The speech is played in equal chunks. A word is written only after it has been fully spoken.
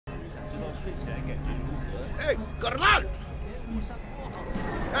Hey, carnal!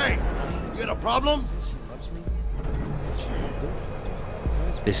 Hey, you got a problem?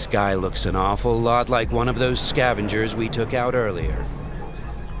 This guy looks an awful lot like one of those scavengers we took out earlier.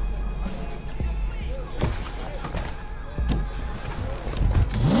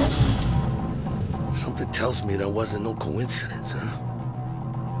 Something tells me that wasn't no coincidence, huh?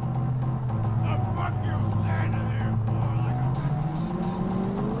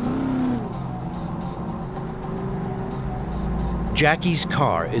 Jackie's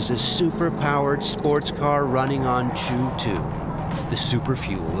car is a super-powered sports car running on Chew-2, the super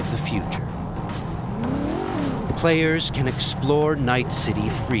fuel of the future. Players can explore Night City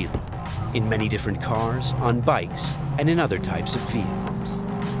freely, in many different cars, on bikes, and in other types of vehicles.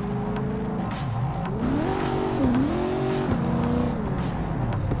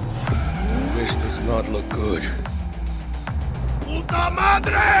 This does not look good. Puta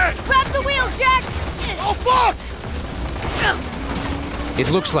madre! Grab the wheel, Jack! Oh, fuck! It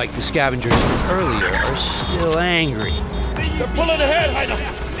looks like the scavengers from earlier are still angry. They're pulling ahead, Heiner!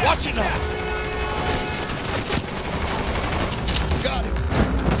 Watch it now! Got it!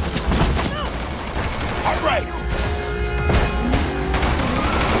 All right!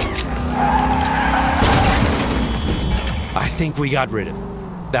 I think we got rid of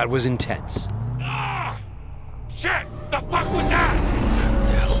him. That was intense. Ah! Shit! The fuck was that?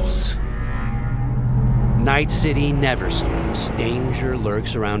 Devils. Night City never sleeps. Danger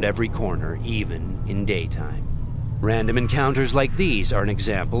lurks around every corner, even in daytime. Random encounters like these are an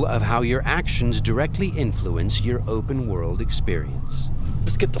example of how your actions directly influence your open-world experience.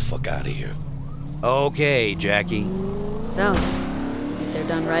 Let's get the fuck out of here. Okay, Jackie. So, think they're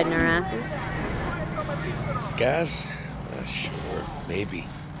done riding our asses? Scavs? Sure, maybe.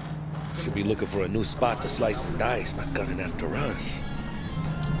 Should be looking for a new spot to slice and dice, not gunning after us.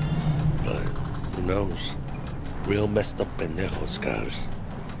 But who knows? Real messed up pendejos, Scavs.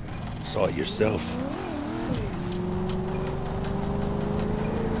 Saw it yourself.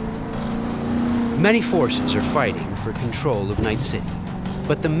 Many forces are fighting for control of Night City,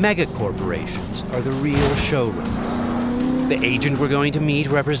 but the mega corporations are the real showrunner. The agent we're going to meet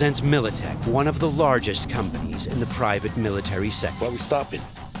represents Militech, one of the largest companies in the private military sector. Why are we stopping?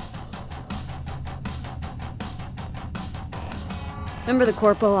 Remember the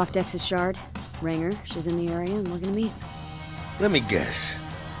corpo off Dex's Shard? Ranger, she's in the area and looking to meet. Let me guess.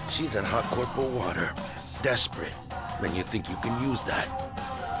 She's in hot corporal water. Desperate. Then you think you can use that?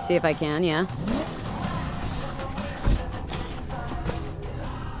 See if I can, yeah.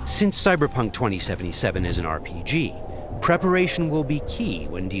 Since Cyberpunk 2077 is an RPG, preparation will be key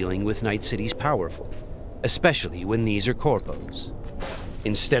when dealing with Night City's powerful, especially when these are corpos.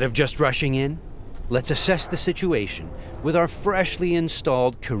 Instead of just rushing in, let's assess the situation with our freshly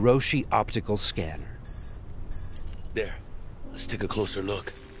installed Kiroshi optical scanner. There. Let's take a closer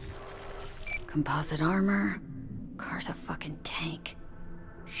look. Composite armor. Car's a fucking tank.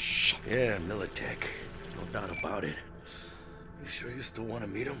 Shit. Yeah, Militech. No doubt about it. You sure you still want to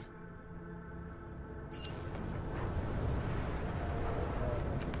meet him?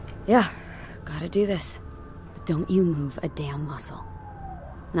 Yeah, gotta do this. But don't you move a damn muscle.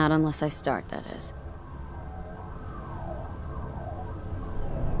 Not unless I start, that is.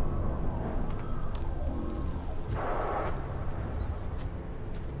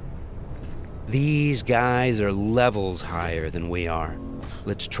 These guys are levels higher than we are.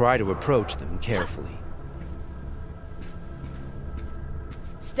 Let's try to approach them carefully.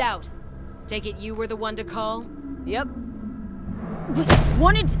 Stout, take it you were the one to call? Yep.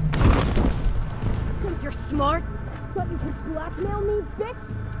 Wanted? Think you're smart? Thought you could blackmail me, bitch?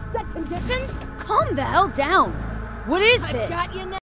 Set conditions? Calm the hell down. What is this? I've got you now.